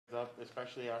up,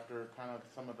 especially after kind of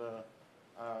some of the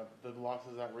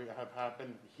losses that have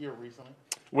happened here recently?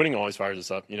 Winning always fires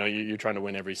us up. You're trying to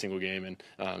win every single game, and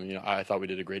I thought we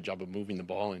did a great job of moving the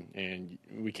ball, and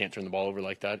we can't turn the ball over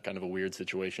like that. Kind of a weird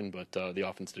situation, but the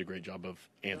offense did a great job of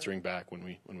answering back when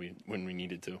we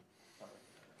needed to.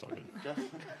 It's all good. Just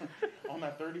on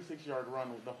that 36-yard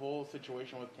run, the whole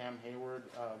situation with Cam Hayward,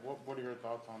 what are your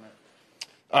thoughts on it?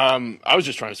 I was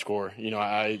just trying to score.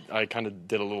 I kind of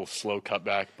did a little slow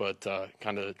cutback, but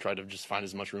kind of tried to just find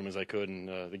as much room as I could, and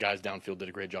the guys downfield did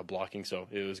a great job blocking, so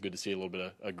it was good to see a little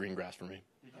bit of green grass for me.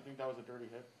 Did you think that was a dirty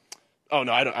hit? Oh,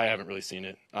 no, I haven't really seen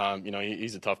it.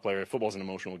 He's a tough player. Football's an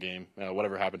emotional game.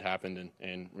 Whatever happened,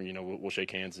 and we'll shake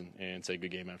hands and say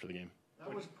good game after the game.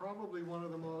 That was probably one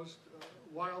of the most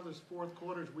wildest fourth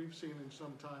quarters we've seen in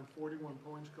some time, 41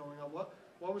 points going up.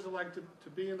 What was it like to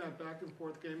be in that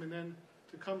back-and-forth game and then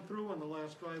to come through on the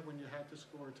last drive when you had to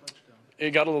score a touchdown?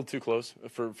 It got a little too close,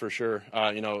 for sure.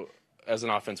 As an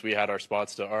offense, we had our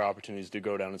spots, our opportunities to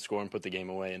go down and score and put the game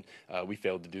away, and we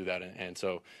failed to do that. And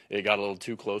so it got a little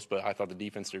too close, but I thought the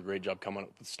defense did a great job coming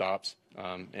up with stops.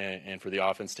 And for the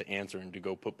offense to answer and to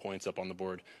go put points up on the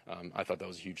board, I thought that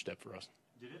was a huge step for us.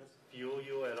 Did it fuel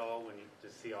you at all when you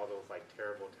just see all those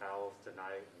terrible towels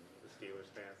tonight and the Steelers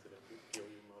fans? Did it fuel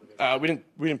you?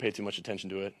 We didn't pay too much attention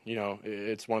to it.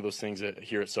 It's one of those things that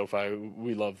here at SoFi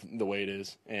we love the way it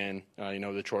is, and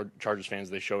the Chargers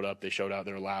fans, they showed up, they showed out,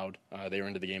 they're loud, they were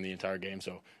into the game the entire game.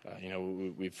 So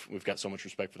we've got so much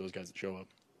respect for those guys that show up.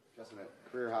 Justin, a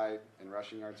career high in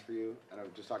rushing yards for you. I know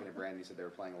just talking to Brandon, he said they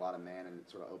were playing a lot of man and it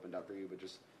sort of opened up for you. But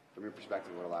just from your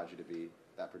perspective, what allowed you to be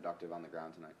that productive on the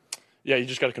ground tonight? Yeah, you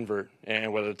just got to convert,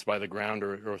 and whether it's by the ground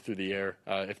or through the air.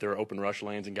 If there are open rush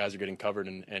lanes and guys are getting covered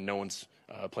and no one's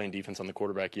playing defense on the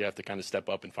quarterback, you have to kind of step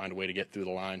up and find a way to get through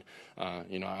the line.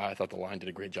 I thought the line did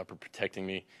a great job of protecting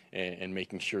me and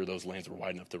making sure those lanes were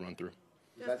wide enough to run through.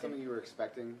 Is that something you were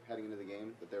expecting heading into the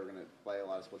game, that they were going to play a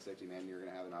lot of split safety man, you were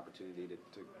going to have an opportunity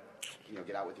to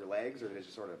get out with your legs, or did it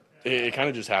just sort of? It kind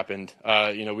of just happened.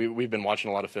 We've been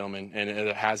watching a lot of film, and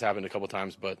it has happened a couple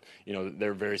times, but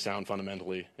they're very sound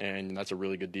fundamentally, and that's a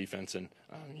really good defense, and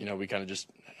we kind of just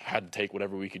had to take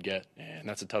whatever we could get, and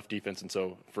that's a tough defense, and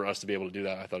so for us to be able to do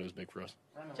that, I thought it was big for us.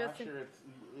 Last year,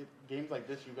 games like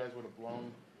this you guys would have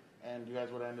blown, and you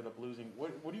guys would have ended up losing.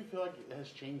 What do you feel like has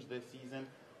changed this season?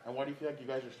 And why do you feel like you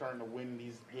guys are starting to win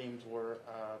these games or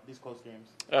these close games?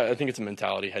 I think it's a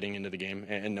mentality heading into the game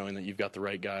and knowing that you've got the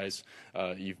right guys.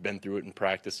 You've been through it in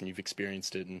practice and you've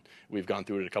experienced it. And we've gone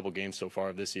through it a couple games so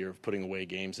far this year of putting away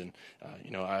games. And,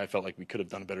 I felt like we could have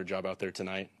done a better job out there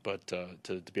tonight. But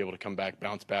to be able to come back,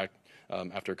 bounce back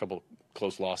after a couple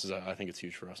close losses, I think it's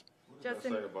huge for us. What does that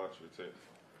say about your team?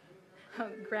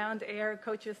 Ground, air,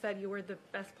 coaches said you were the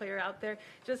best player out there.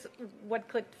 Just what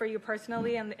clicked for you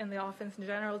personally and the offense in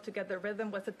general to get the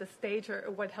rhythm? Was it the stage or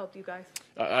what helped you guys?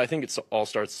 I think it all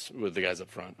starts with the guys up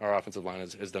front. Our offensive line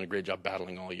has done a great job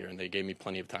battling all year, and they gave me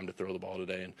plenty of time to throw the ball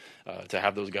today. And to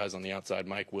have those guys on the outside,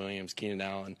 Mike Williams, Keenan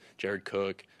Allen, Jared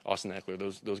Cook, Austin Eckler,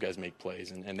 those guys make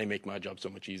plays, and they make my job so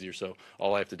much easier. So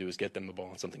all I have to do is get them the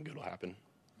ball, and something good will happen.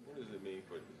 What does it mean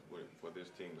for this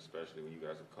team, especially when you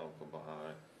guys have come from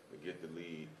behind to get the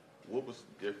lead? What was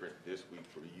different this week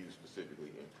for you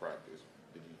specifically in practice?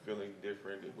 Did you feel any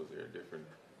different? Was there a different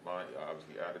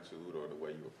obviously attitude or the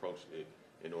way you approached it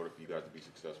in order for you guys to be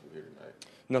successful here tonight?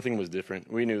 Nothing was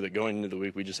different. We knew that going into the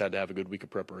week, we just had to have a good week of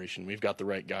preparation. We've got the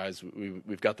right guys.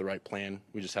 We've got the right plan.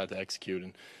 We just had to execute.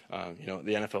 And,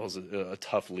 the NFL is a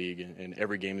tough league, and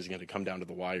every game is going to come down to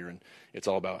the wire. And it's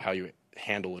all about how you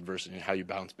handle adversity and how you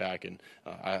bounce back. And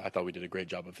I thought we did a great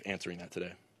job of answering that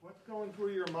today. What's going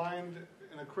through your mind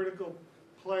in a critical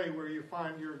play where you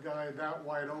find your guy that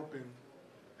wide open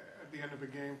at the end of a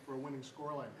game for a winning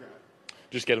score like that?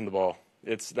 Just get him the ball.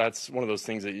 That's one of those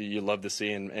things that you love to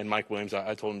see. And Mike Williams,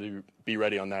 I told him to be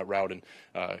ready on that route. And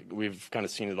we've kind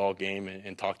of seen it all game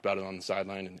and talked about it on the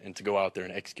sideline. And to go out there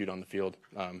and execute on the field,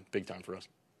 big time for us.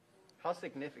 How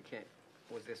significant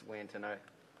was this win tonight?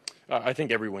 I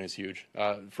think every win is huge.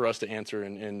 For us to answer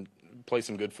and play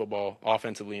some good football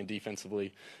offensively and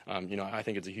defensively, I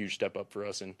think it's a huge step up for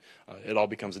us. And it all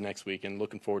becomes the next week. And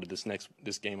looking forward to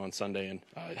this game on Sunday. And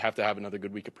have to have another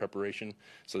good week of preparation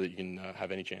so that you can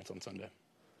have any chance on Sunday.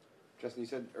 Justin, you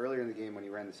said earlier in the game when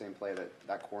you ran the same play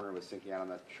that corner was sinking out on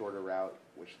that shorter route,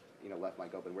 which left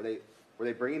Mike open. Were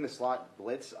they bringing the slot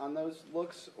blitz on those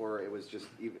looks, or it was just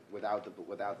even without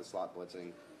the slot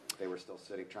blitzing? They were still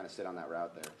trying to sit on that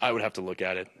route there? I would have to look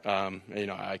at it.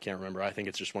 I can't remember. I think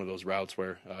it's just one of those routes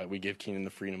where we give Keenan the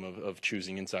freedom of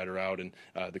choosing inside or out, and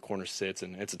the corner sits,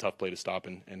 and it's a tough play to stop,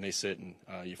 and they sit, and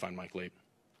you find Mike late.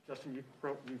 Justin, you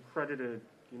credited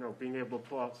being able to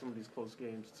pull out some of these close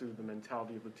games to the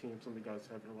mentality of the team, some of the guys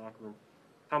have in the locker room.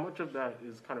 How much of that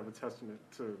is kind of a testament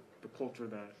to the culture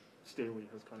that Staley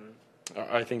has kind of?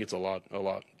 I think it's a lot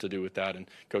to do with that. And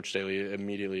Coach Staley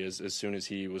immediately, as soon as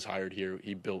he was hired here,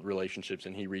 he built relationships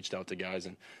and he reached out to guys.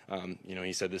 And,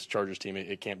 he said this Chargers team,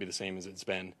 it can't be the same as it's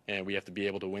been. And we have to be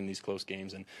able to win these close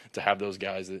games and to have those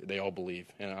guys that they all believe.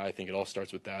 And I think it all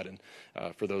starts with that. And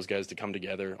for those guys to come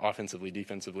together offensively,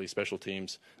 defensively, special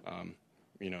teams,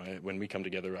 when we come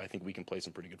together, I think we can play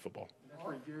some pretty good football.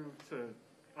 For you to,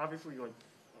 obviously,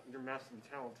 you're massively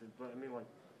talented, but I mean,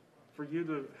 for you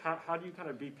to, how do you kind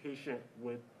of be patient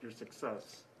with your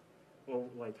success? Well,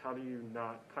 how do you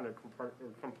not kind of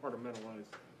compartmentalize,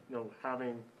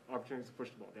 having opportunities to push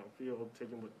the ball downfield,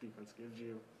 taking what defense gives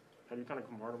you? How do you kind of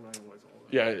compartmentalize all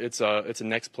that? Yeah, it's a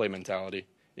next play mentality.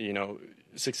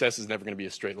 Success is never going to be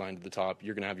a straight line to the top.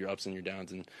 You're going to have your ups and your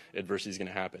downs, and adversity is going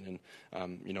to happen.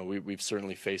 And we've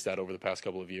certainly faced that over the past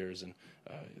couple of years, and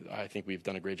I think we've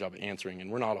done a great job of answering.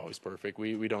 And we're not always perfect.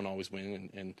 We don't always win,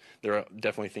 and there are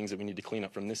definitely things that we need to clean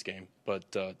up from this game. But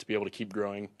to be able to keep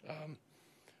growing,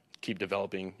 keep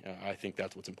developing, I think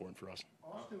that's what's important for us.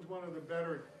 Austin's one of the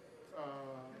better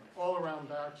all-around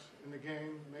backs in the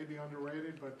game, maybe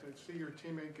underrated, but to see your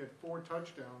teammate get 4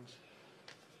 touchdowns.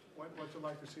 What's it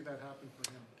like to see that happen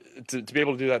for him? To be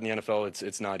able to do that in the NFL,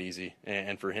 it's not easy.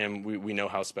 And for him, we know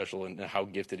how special and how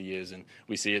gifted he is, and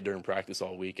we see it during practice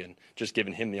all week. And just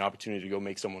giving him the opportunity to go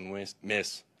make someone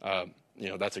miss,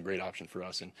 that's a great option for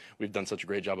us. And we've done such a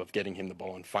great job of getting him the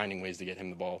ball and finding ways to get him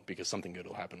the ball because something good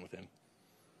will happen with him.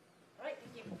 All right,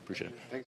 thank you. Appreciate it. Thanks.